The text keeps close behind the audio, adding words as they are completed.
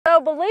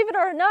But believe it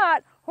or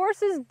not,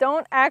 horses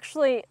don't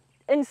actually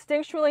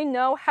instinctually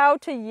know how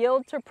to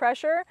yield to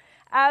pressure.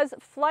 As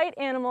flight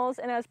animals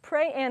and as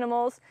prey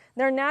animals,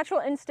 their natural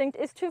instinct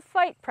is to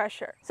fight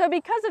pressure. So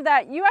because of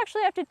that, you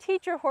actually have to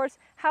teach your horse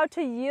how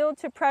to yield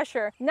to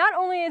pressure. Not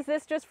only is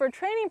this just for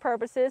training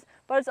purposes,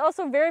 but it's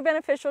also very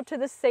beneficial to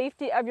the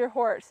safety of your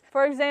horse.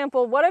 For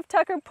example, what if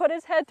Tucker put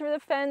his head through the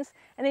fence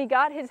and he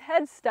got his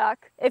head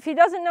stuck? If he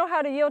doesn't know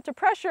how to yield to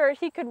pressure,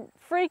 he could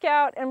freak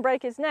out and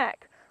break his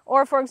neck.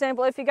 Or for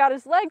example, if he got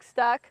his leg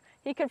stuck,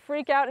 he could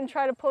freak out and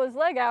try to pull his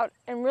leg out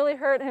and really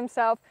hurt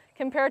himself,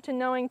 compared to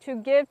knowing to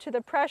give to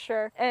the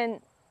pressure and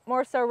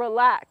more so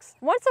relax.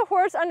 Once a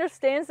horse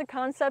understands the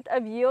concept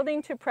of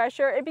yielding to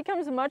pressure, it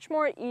becomes much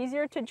more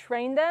easier to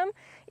train them.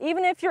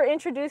 Even if you're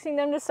introducing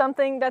them to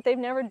something that they've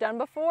never done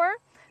before,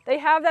 they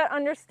have that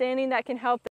understanding that can help them.